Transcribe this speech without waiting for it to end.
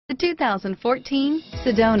The 2014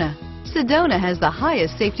 Sedona. Sedona has the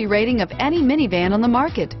highest safety rating of any minivan on the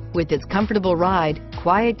market. With its comfortable ride,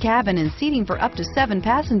 quiet cabin, and seating for up to 7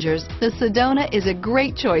 passengers, the Sedona is a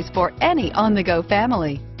great choice for any on-the-go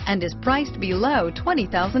family and is priced below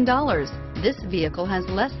 $20,000. This vehicle has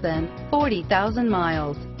less than 40,000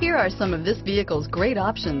 miles. Here are some of this vehicle's great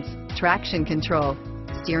options: traction control,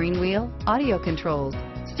 steering wheel audio controls,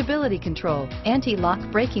 stability control, anti-lock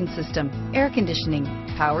braking system, air conditioning,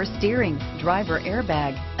 power steering, driver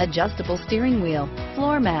airbag, adjustable steering wheel,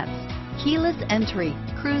 floor mats, keyless entry,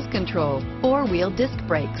 cruise control, 4-wheel disc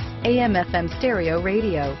brakes, AM/FM stereo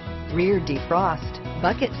radio, rear defrost,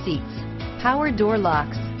 bucket seats, power door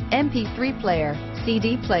locks, MP3 player,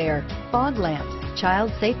 CD player, fog lamps,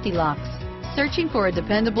 child safety locks. Searching for a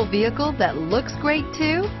dependable vehicle that looks great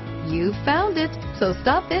too? You found it, so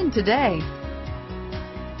stop in today.